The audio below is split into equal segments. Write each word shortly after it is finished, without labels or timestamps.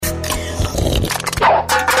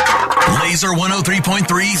Laser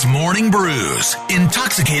 103.3's Morning Brews,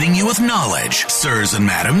 intoxicating you with knowledge, sirs and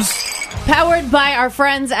madams. Powered by our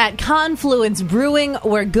friends at Confluence Brewing,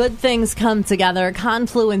 where good things come together.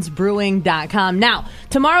 ConfluenceBrewing.com. Now,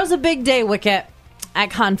 tomorrow's a big day, Wicket,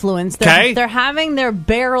 at Confluence. They're having their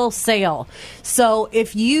barrel sale. So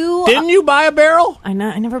if you... Didn't you buy a barrel? I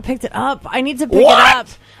never picked it up. I need to pick it up.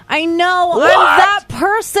 I know. What? I'm that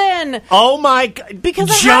person. Oh, my God.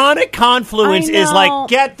 Because John at Confluence is like,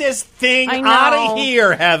 get this thing out of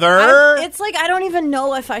here, Heather. It's like, I don't even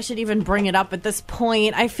know if I should even bring it up at this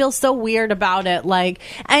point. I feel so weird about it.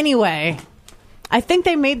 Anyway, I think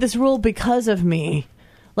they made this rule because of me.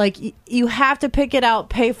 You have to pick it out,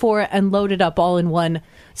 pay for it, and load it up all in one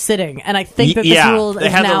sitting. And I think that this rule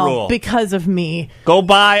is now because of me. Go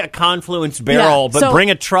buy a Confluence barrel, but bring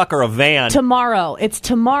a truck or a van. Tomorrow. It's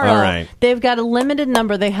tomorrow. All right. They've got a limited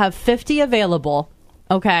number. They have 50 available.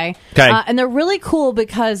 Okay. And they're really cool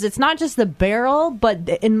because it's not just the barrel, but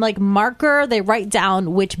in marker, they write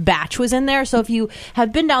down which batch was in there. So if you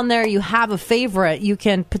have been down there, you have a favorite, you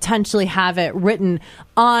can potentially have it written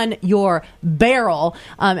on your barrel.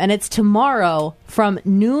 And it's tomorrow from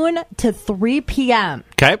noon to 3 p.m.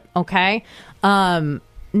 Okay.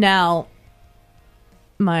 Now,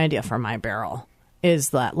 my idea for my barrel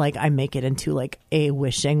is that I make it into a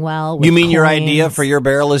wishing well with You mean your coins. idea for your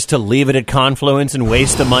barrel is to leave it at Confluence and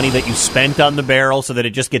waste the money that you spent on the barrel so that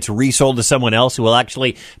it just gets resold to someone else who will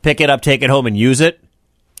actually pick it up, take it home, and use it?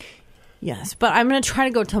 Yes, but I'm going to try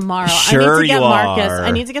to go tomorrow. Sure I need to get you Marcus. are.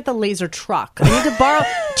 I need to get the laser truck. I need to borrow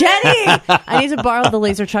Jenny. I need to borrow the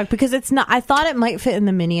laser truck because it's not. I thought it might fit in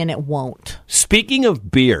the Mini and it won't. Speaking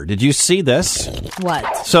of beer, did you see this?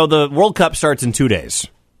 What? So the World Cup starts in 2 days.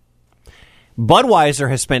 Budweiser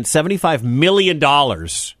has spent $75 million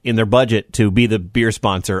in their budget to be the beer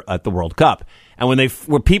sponsor at the World Cup. And when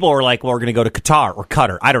people were like, well, we're going to go to Qatar or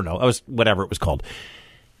Qatar, I don't know, whatever it was called.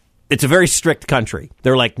 It's a very strict country.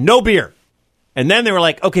 They're like, no beer. And then they were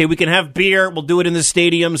like, okay, we can have beer. We'll do it in the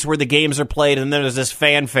stadiums where the games are played. And then there's this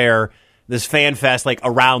fanfare, this fan fest,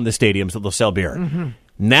 around the stadiums that they'll sell beer. Mm-hmm.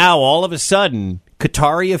 Now, all of a sudden,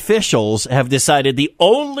 Qatari officials have decided the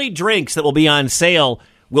only drinks that will be on sale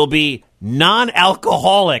will be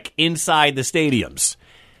non-alcoholic inside the stadiums.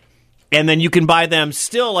 And then you can buy them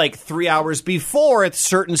still 3 hours before at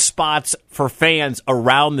certain spots for fans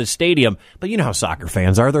around the stadium. But you know how soccer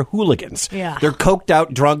fans are. They're hooligans. Yeah. They're coked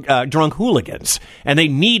out, drunk hooligans. And they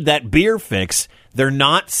need that beer fix. They're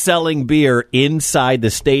not selling beer inside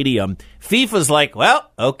the stadium. FIFA's like,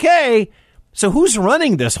 well, okay. So who's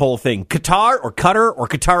running this whole thing? Qatar or Qatar or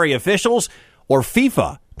Qatari officials or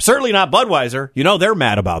FIFA? Certainly not Budweiser. You know they're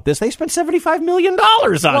mad about this. They spent $75 million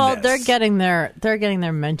on this. Well, they're getting their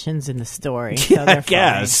mentions in the story. So Yeah, I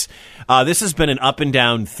guess. This has been an up and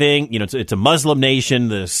down thing. It's a Muslim nation.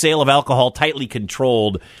 The sale of alcohol tightly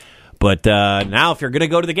controlled. But now, if you're going to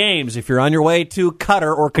go to the games, if you're on your way to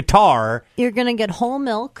Qatar or Qatar, you're going to get whole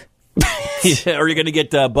milk, or you're going to get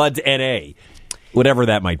Bud's NA, whatever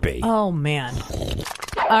that might be. Oh man.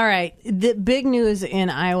 All right, the big news in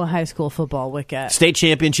Iowa high school football, Wicket. State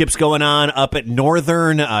championships going on up at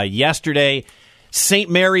Northern yesterday. St.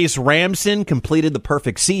 Mary's Ramson completed the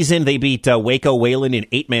perfect season. They beat Waco Wayland in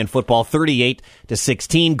 8-man football,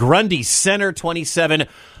 38-16. Grundy Center, 27.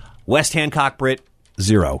 West Hancock Britt,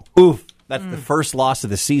 0. Oof. That's the first loss of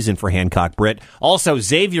the season for Hancock Britt. Also,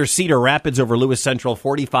 Xavier Cedar Rapids over Lewis Central,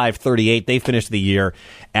 45-38. They finished the year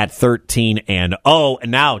at 13-0.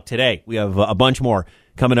 And now, today, we have a bunch more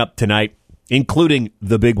coming up tonight, including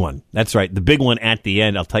the big one. That's right, the big one at the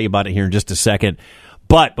end. I'll tell you about it here in just a second.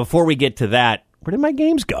 But before we get to that, where did my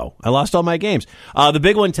games go? I lost all my games. The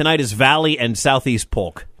big one tonight is Valley and Southeast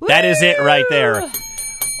Polk. Woo! That is it right there.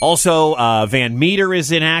 Also, Van Meter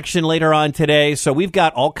is in action later on today. So we've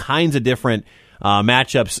got all kinds of different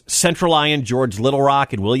matchups. Central Lyon, George Little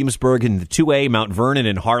Rock, and Williamsburg in the 2A, Mount Vernon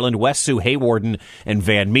and Harlan, West Sioux, Haywarden, and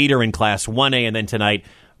Van Meter in Class 1A. And then tonight,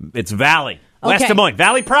 it's Valley. West Des Moines,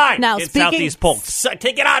 Valley Pride. Now, Southeast Polk.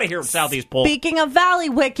 Take it out of here, Southeast Polk. Speaking of Valley,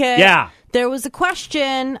 Wicket. Yeah. There was a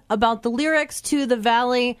question about the lyrics to the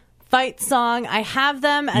Valley fight song. I have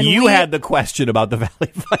them. And you had the question about the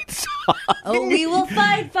Valley fight song. Oh, we will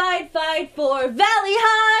fight, fight, fight for Valley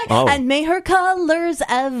High, and may her colors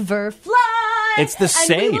ever fly. It's the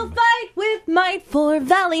same. And we will fight with might for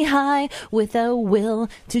Valley High, with a will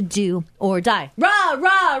to do or die. Rah,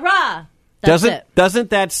 rah, rah. Doesn't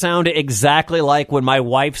that sound exactly like when my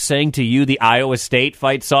wife sang to you the Iowa State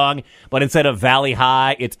fight song, but instead of Valley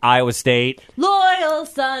High, it's Iowa State? Loyal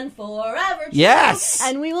son forever true. Yes.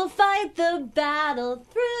 And we will fight the battle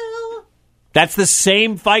through. That's the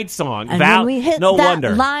same fight song. And when we hit no that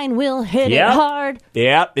wonder. line, we'll hit it hard.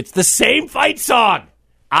 Yep, it's the same fight song.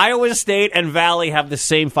 Iowa State and Valley have the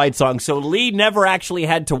same fight song, so Lee never actually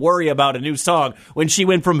had to worry about a new song when she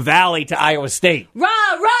went from Valley to Iowa State. Rah,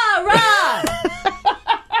 rah, rah!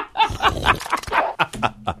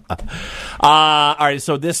 All right,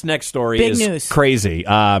 so this next story Big is news. Crazy.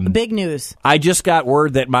 Big news. I just got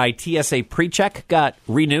word that my TSA pre-check got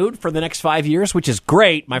renewed for the next 5 years, which is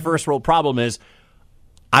great. My first real problem is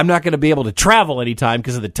I'm not going to be able to travel anytime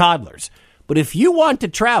because of the toddlers. But if you want to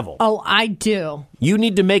travel... Oh, I do. You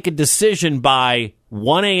need to make a decision by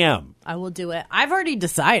 1 a.m. I will do it. I've already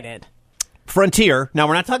decided. Frontier, now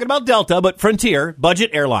we're not talking about Delta, but Frontier, budget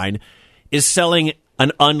airline, is selling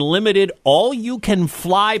an unlimited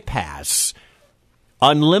all-you-can-fly pass,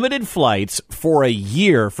 unlimited flights for a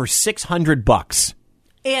year for $600.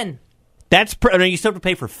 In. That's you still have to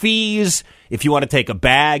pay for fees. If you want to take a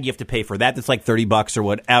bag, you have to pay for that. That's like $30 or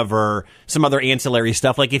whatever. Some other ancillary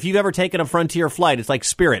stuff. Like if you've ever taken a Frontier flight, it's like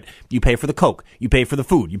Spirit. You pay for the Coke. You pay for the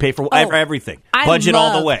food. You pay for everything. Budget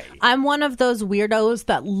all the way. I'm one of those weirdos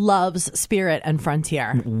that loves Spirit and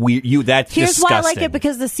Frontier. That's Here's disgusting. why I like it,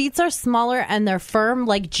 because the seats are smaller and they're firm,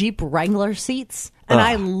 like Jeep Wrangler seats. And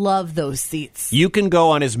I love those seats. You can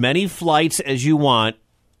go on as many flights as you want.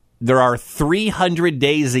 There are 300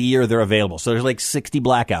 days a year they're available. So there's like 60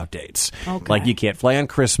 blackout dates. Okay. Like you can't fly on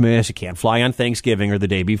Christmas, you can't fly on Thanksgiving or the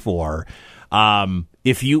day before.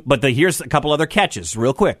 Here's a couple other catches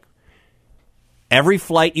real quick. Every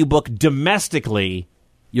flight you book domestically,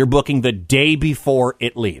 you're booking the day before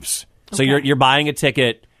it leaves. So you're buying a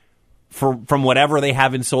ticket from whatever they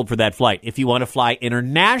have in sold for that flight. If you want to fly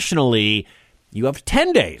internationally, you have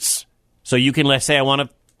 10 days. So you can, let's say I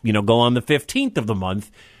want to, go on the 15th of the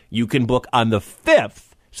month. You can book on the 5th,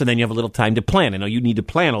 so then you have a little time to plan. I know you need to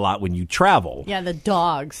plan a lot when you travel. Yeah, the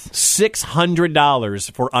dogs.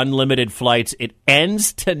 $600 for unlimited flights. It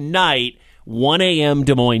ends tonight, 1 a.m.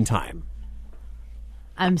 Des Moines time.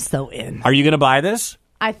 I'm so in. Are you going to buy this?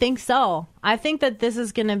 I think so. I think that this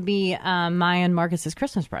is going to be Maya and Marcus's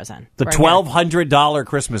Christmas present. The $1,200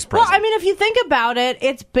 Christmas present. Well, I mean, if you think about it,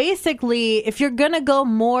 it's basically if you're going to go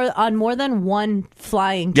on more than one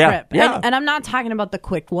flying trip. Yeah. And I'm not talking about the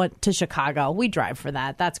quick one to Chicago. We drive for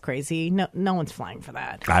that. That's crazy. No one's flying for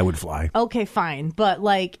that. I would fly. Okay, fine. But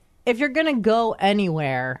like, if you're going to go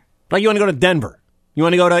anywhere. Like you want to go to Denver. You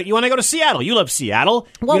want to go to Seattle. You love Seattle.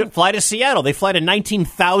 Well, you fly to Seattle. They fly to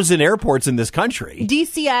 19,000 airports in this country.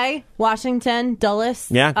 DCA, Washington, Dulles.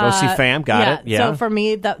 Yeah, go see fam. Got it. Yeah. So for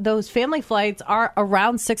me, those family flights are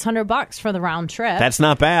around $600 for the round trip. That's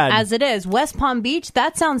not bad. As it is. West Palm Beach,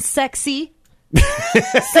 that sounds sexy.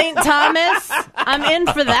 St. Thomas, I'm in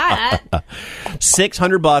for that.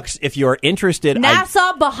 $600 if you're interested.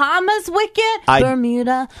 Nassau, Bahamas, Wicket.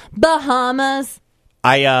 Bermuda, Bahamas.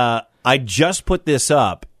 I just put this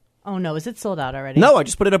up. Oh, no. Is it sold out already? No, I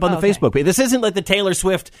just put it up on the Facebook page. This isn't like the Taylor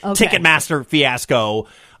Swift Ticketmaster fiasco.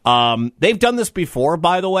 They've done this before,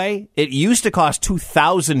 by the way. It used to cost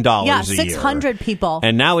 $2,000 a year. 600 people.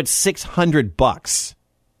 And now it's $600.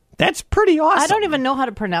 That's pretty awesome. I don't even know how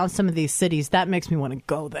to pronounce some of these cities. That makes me want to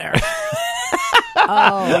go there.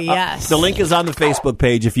 Oh, yes. The link is on the Facebook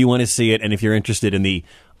page if you want to see it and if you're interested in the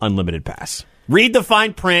unlimited pass. Read the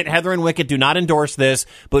fine print. Heather and Wicket do not endorse this,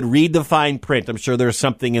 but read the fine print. I'm sure there's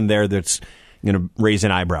something in there that's going to raise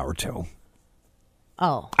an eyebrow or two.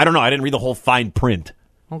 Oh. I don't know. I didn't read the whole fine print.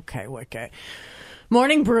 Okay, Wicket.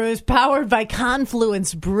 Morning Brews, powered by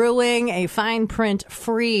Confluence Brewing, a fine print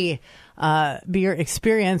free beer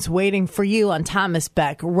experience waiting for you on Thomas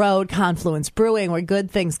Beck Road. Confluence Brewing, where good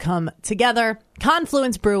things come together.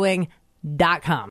 ConfluenceBrewing.com.